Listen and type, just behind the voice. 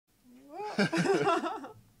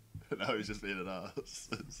No, he's just being an ass.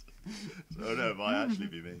 So no, it might actually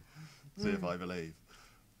be me. See if I believe.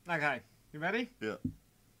 Okay, you ready? Yeah.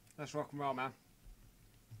 Let's rock and roll, man.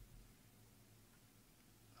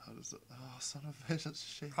 How does it? Oh, son of a bitch, that's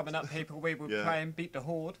shit. Coming up, people, we were Yeah. playing Beat the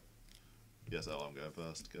Horde. Yes, oh, I'm going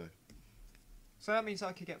first. Go. So that means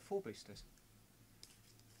I could get 4 boosters.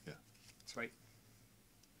 Yeah. Sweet.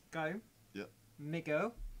 Go. Yep.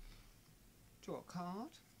 Migo. Draw a card.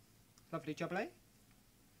 Lovely jubbly.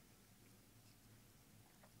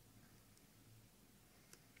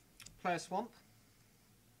 Play a swamp.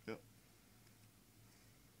 Yep.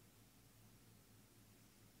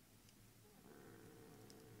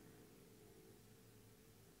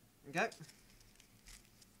 Go.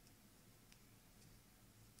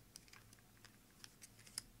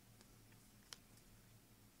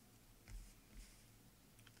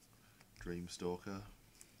 Dreamstalker.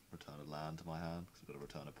 Return a land to my hand because I've got to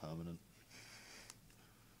return a permanent.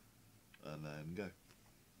 And then go.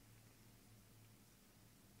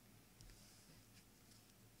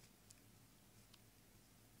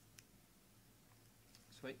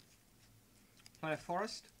 Sweet. Play a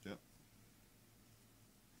forest. Yep.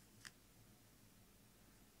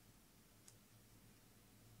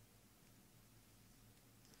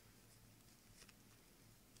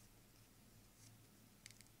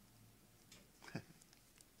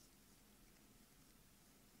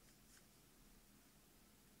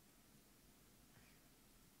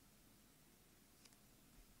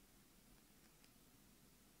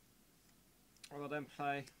 I will then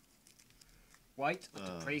play White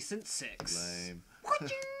at Precinct 6. Lame.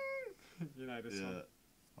 You know this Yeah. one.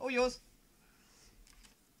 All yours.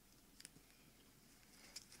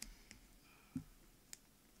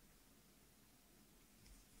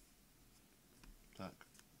 Attack.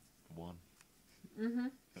 1. Mm-hmm.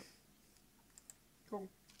 Yep. Cool.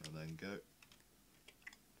 And then go.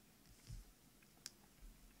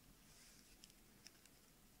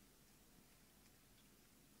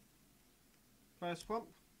 Play a swamp.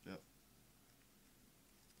 Yep.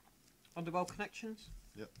 Underworld Connections.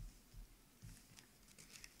 Yep.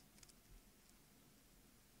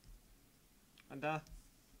 And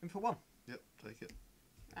in for 1. Yep, take it.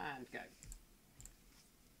 And go.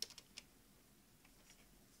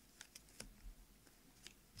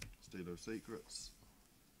 Stealer of Secrets.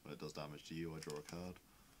 When it does damage to you, I draw a card.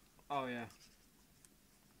 Oh yeah.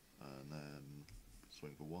 And then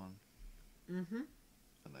swing for 1. Mm-hmm.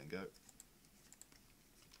 And then go.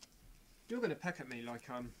 You're gonna peck at me like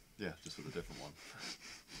Yeah, just with a different one.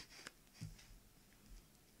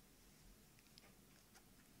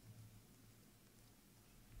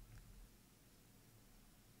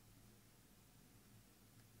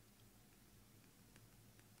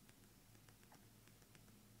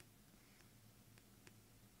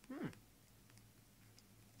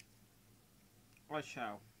 I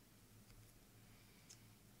shall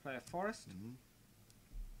play a forest. Mm-hmm.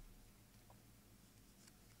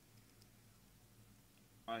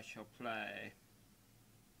 I shall play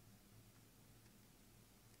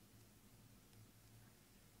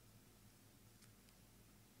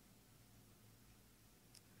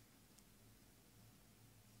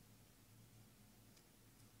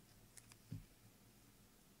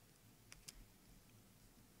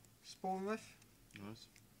Spawn Riff. Nice.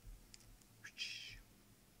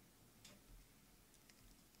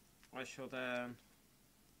 I shall then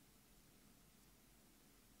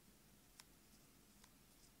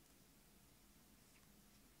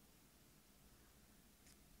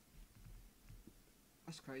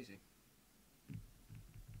that's crazy.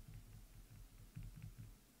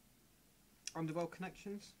 Underworld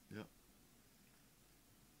Connections. Yep.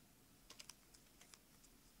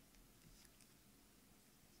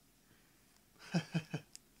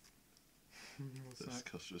 This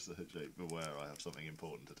cost research, Jake. Beware, I have something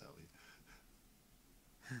important to tell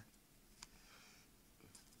you.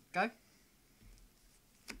 Go.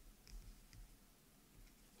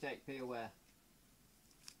 Jake, be aware.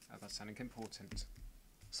 I've got something important.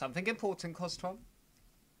 Something important, Costrom.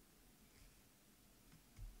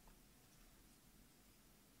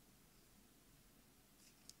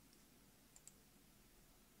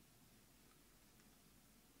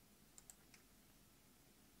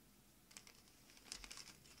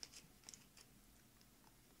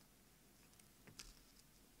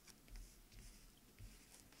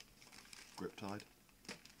 Griptide.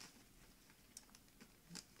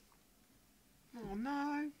 Oh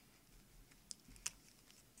no.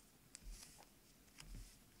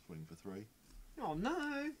 Swing for 3. Oh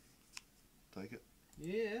no. Take it.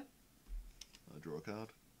 Yeah. I draw a card.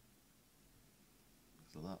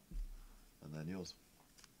 So that. And then yours.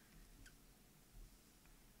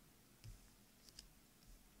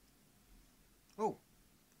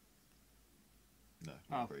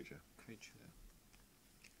 Oh, creature. Creature. Yeah.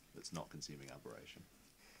 It's not consuming aberration.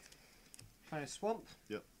 Play a swamp.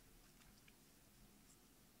 Yep.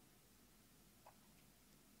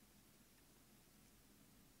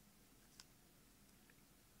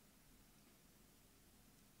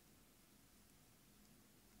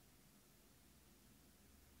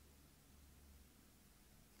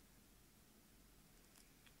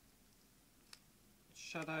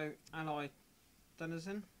 Shadow ally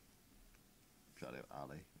denizen. Shadow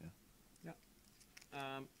Alley, yeah.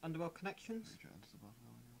 Underworld connections. Creature enters the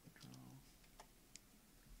battlefield under your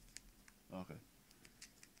control. Okay.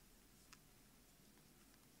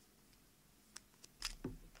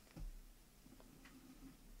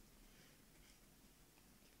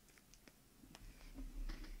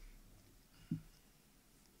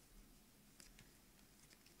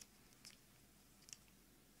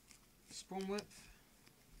 Spawn width.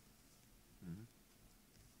 Mm-hmm.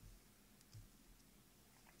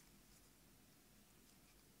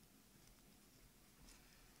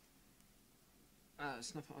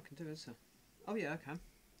 There's nothing I can do, is there? Oh yeah, I can.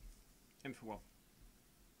 In for one.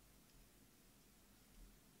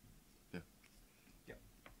 Yeah. Yep.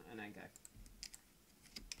 And then go.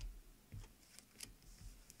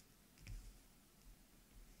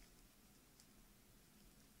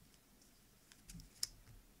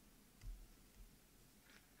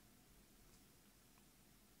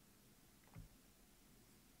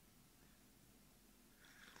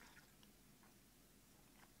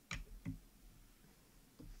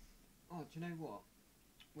 Oh, do you know what?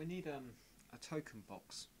 We need a token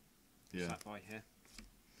box. Yeah. Sat by here.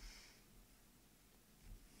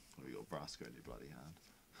 Oh, you got Vraska in your bloody hand.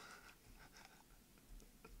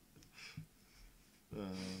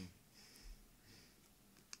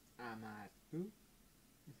 Who?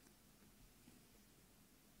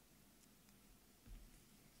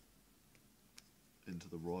 Into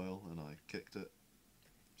the royal, and I kicked it.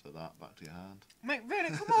 So that back to your hand. Mate, really?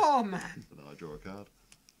 Come on, man! And then I draw a card.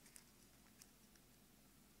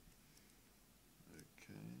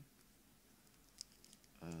 Okay.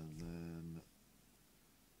 And then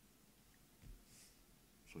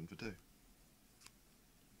swing for 2.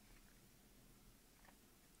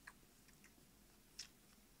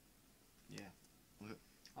 Yeah. Okay.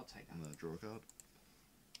 I'll take that. And then draw a card.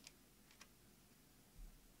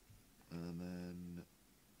 And then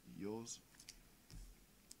yours.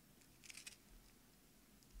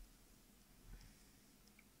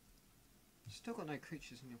 Still got no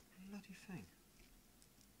creatures in your bloody thing.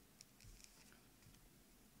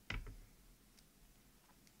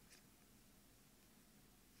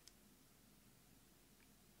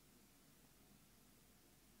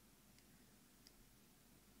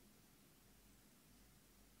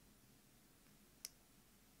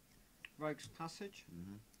 Rogue's Passage.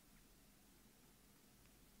 Mm-hmm.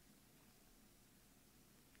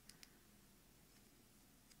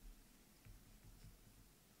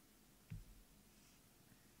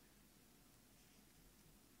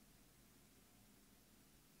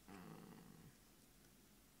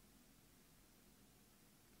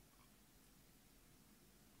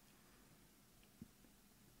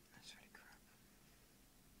 That's really crap.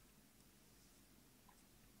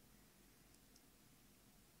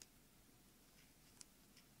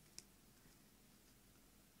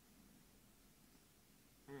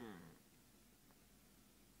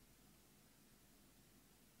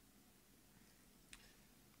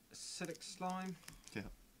 Acidic Slime. Yeah.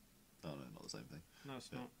 Oh no, not the same thing. No, it's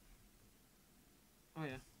Yeah. not. Oh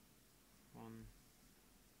yeah. 1.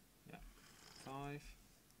 Yeah. 5.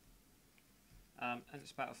 And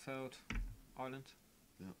it's Battlefield Island.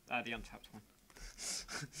 Yeah. The untapped one.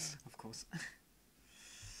 Of course.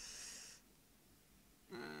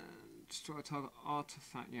 Destroy a target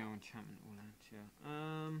artifact. Yeah, enchantment all out.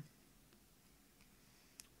 Yeah.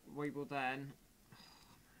 We will then.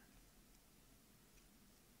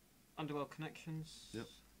 Underworld Connections. Yep.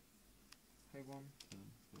 Pay 1.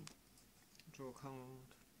 Cool. Draw a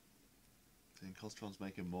card. And Costron's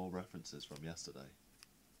making more references from yesterday.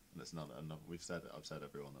 And it's not enough. I've said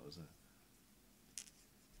everyone that was it.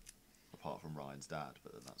 Apart from Ryan's dad,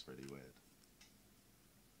 but then that's really weird.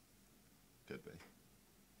 Could be.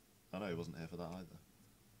 I know he wasn't here for that either.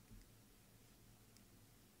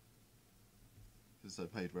 Because I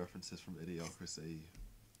made references from Idiocracy,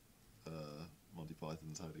 Monty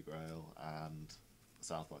Python's Holy Grail, and the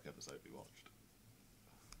South Park episode we watched.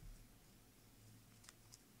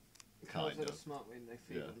 Cards Kind are of. smart when they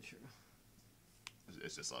feed Yeah. on sugar.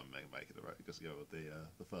 It's just I'm making the record. Just go with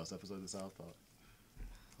the first episode of South Park.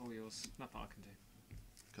 All yours. Nothing I can do.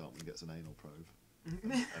 Cartman gets an anal probe,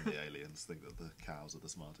 and the aliens think that the cows are the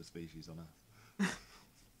smartest species on Earth.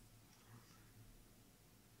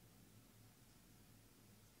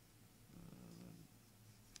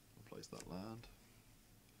 Place that land.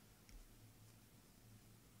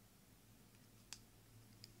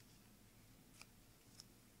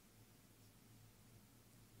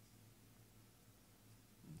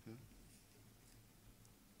 Okay.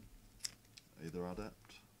 Either Adept.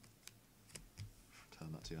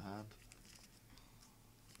 Turn that to your hand.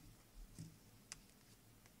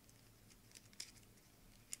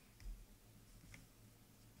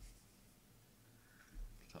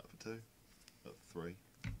 Attack for 2. 3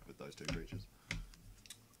 with those 2 creatures.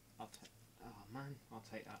 I'll take. Oh man, I'll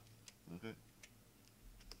take that. Okay.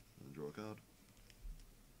 And draw a card.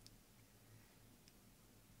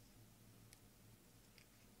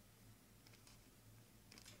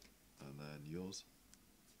 And then yours.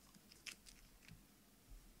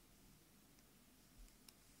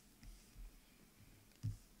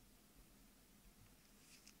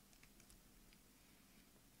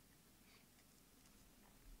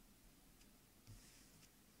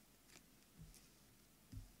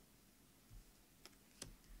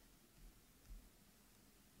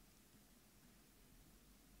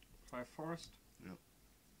 Play a forest. Yep.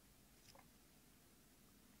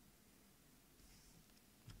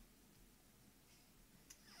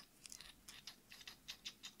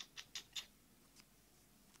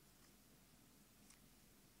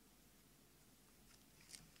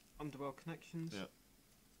 Underworld Connections. Yep.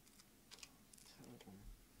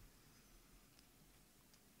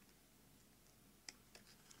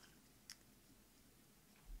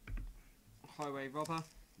 Highway Robber.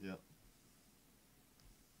 Yep.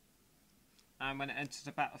 And when it enters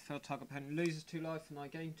the battlefield, target opponent loses 2 life and I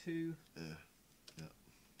gain 2. Yeah. Yep.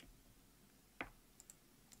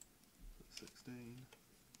 16.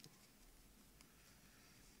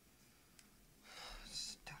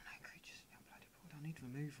 Still no creatures in your bloody board. I need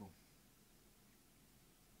removal.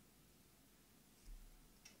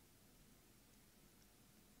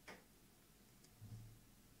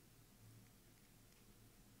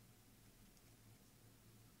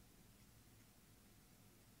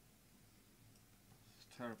 It's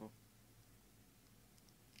terrible.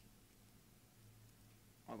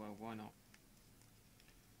 Oh well, why not?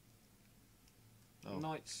 Oh.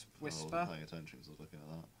 Knight's I Whisper. wasn't paying attention because I was looking at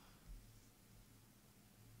that.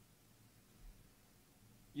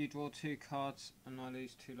 You draw 2 cards and I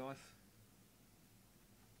lose 2 life.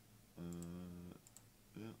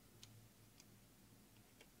 Yeah.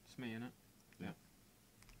 It's me, innit? Yeah.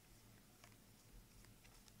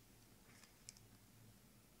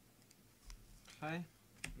 Okay,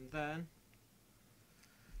 and then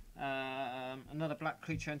another black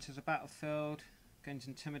creature enters the battlefield, gains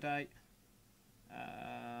Intimidate.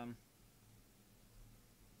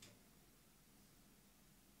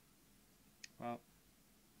 Well,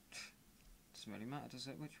 doesn't really matter, does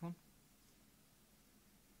it? Which one?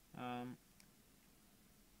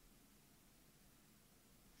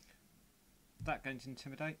 That gains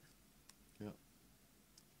Intimidate. Yep.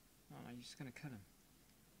 Oh no, you're just going to kill him.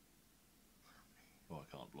 Well,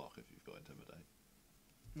 I can't block if you've got Intimidate.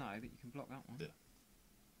 No, but you can block that one. Yeah.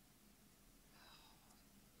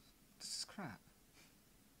 This is crap.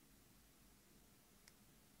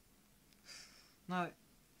 No,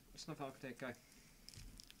 it's not I could do. Go.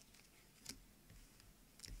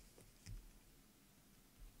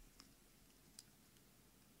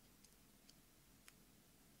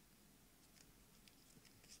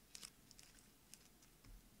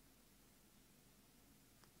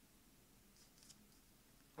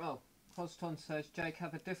 Oh, Coston says, Jake,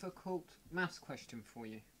 have a difficult maths question for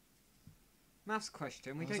you. Maths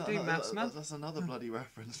question? We don't do maths, man. That's another bloody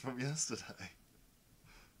reference from yesterday.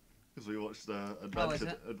 Because we watched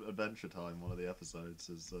Adventure Time, one of the episodes,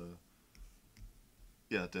 is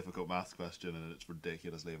yeah, difficult math question, and it's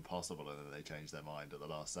ridiculously impossible, and then they change their mind at the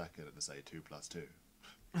last second and say 2 + 2.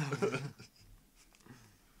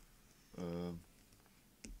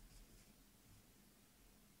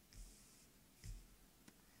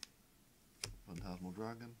 Phantasmal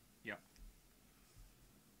Dragon. Yep.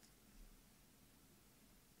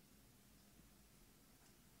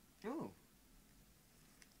 Oh.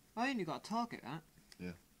 I only got to target that.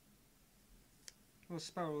 Yeah. Well,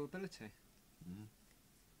 Spiral ability. Mm-hmm.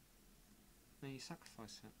 Then you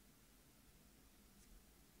sacrifice it.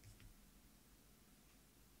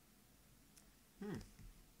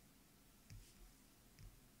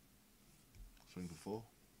 Swing for 4.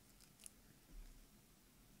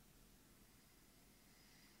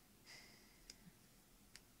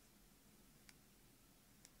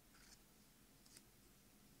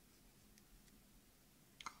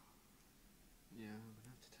 Yeah, I'm going to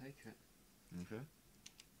have to take it. Okay.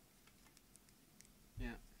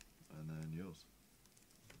 Yeah. And then yours.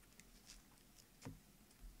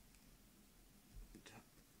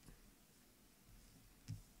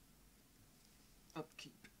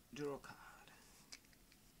 Upkeep. Draw a card.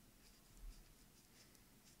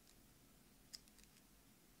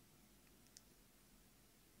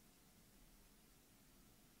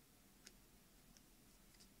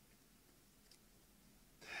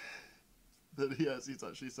 Yes, he's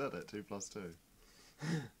actually said it. 2 + 2.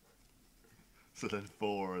 So then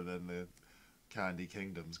 4, and then the Candy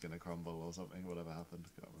Kingdom's gonna crumble or something. Whatever happened,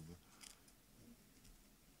 can't remember.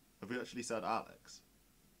 Have we actually said Alex?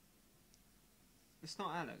 It's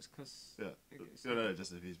not Alex, because... Yeah. No,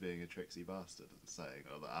 just if he's being a tricksy bastard and saying,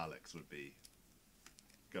 oh, that Alex would be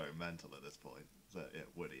going mental at this point. So, yeah,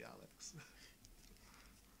 Woody Alex.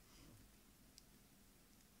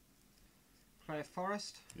 Play a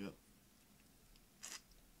forest. Yeah.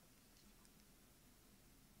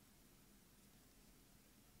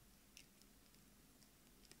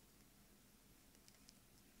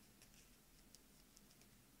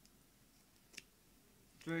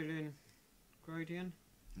 Drooling Grodian.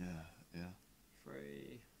 Yeah, yeah.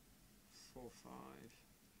 3, 4, 5,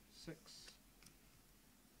 6.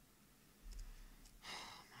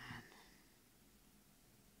 Oh,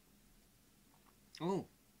 man. Oh.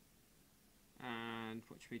 And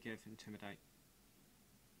what should we give? Intimidate.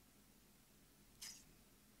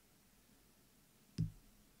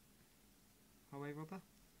 Highway robber.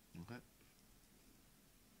 Okay.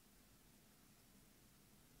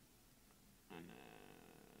 And then...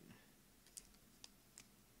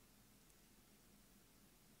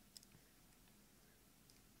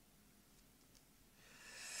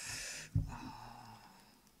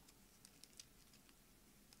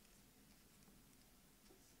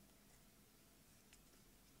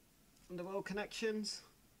 Underworld connections.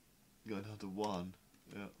 Going down to 1.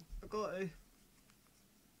 Yeah. I got to.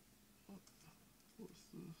 What's this?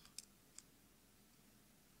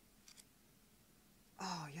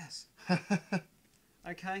 Oh, yes.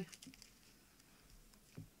 Okay.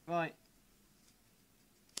 Right.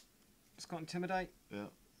 It's got intimidate. Yeah.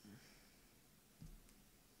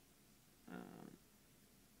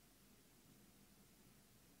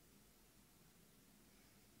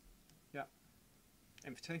 Yeah.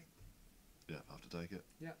 In for 2. Yeah, I have to take it.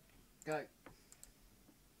 Yeah. Go.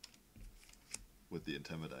 With the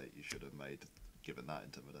Intimidate, you should have given that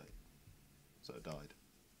Intimidate. So it died.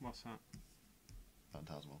 What's that?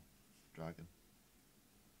 Phantasmal. Dragon.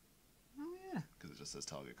 Oh, yeah. Because it just says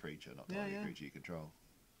target creature, not target creature you control.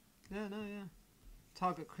 Yeah, no, yeah.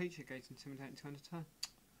 Target creature gains intimidate until end of turn.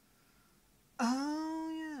 Oh,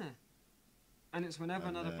 yeah. And it's whenever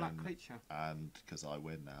another black creature. And because I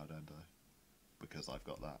win now, don't I? Because I've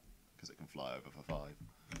got that. Because it can fly over for 5.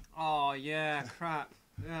 Oh, yeah, crap.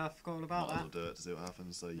 Yeah, I forgot all about Might that. as well do it to see what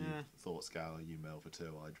happens. So you Thought Scour, you mill for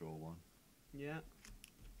 2, I draw 1. Yeah.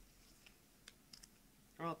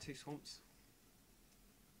 Oh, 2 swamps.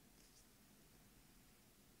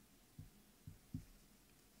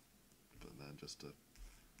 But then just to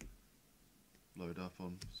load up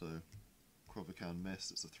on, so Crovacan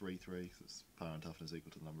Mist, it's a 3/3, its power and toughness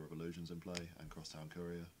equal to the number of illusions in play, and Crosstown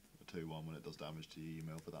Courier, a 2/1 when it does damage to you, you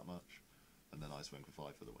mill for that much, and then I swing for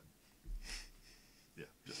 5 for the win. Yeah,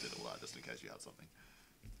 just did all that just in case you had something.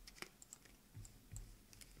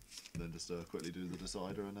 Then just quickly do the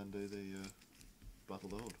Decider and then do the Battle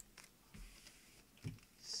of the Horde.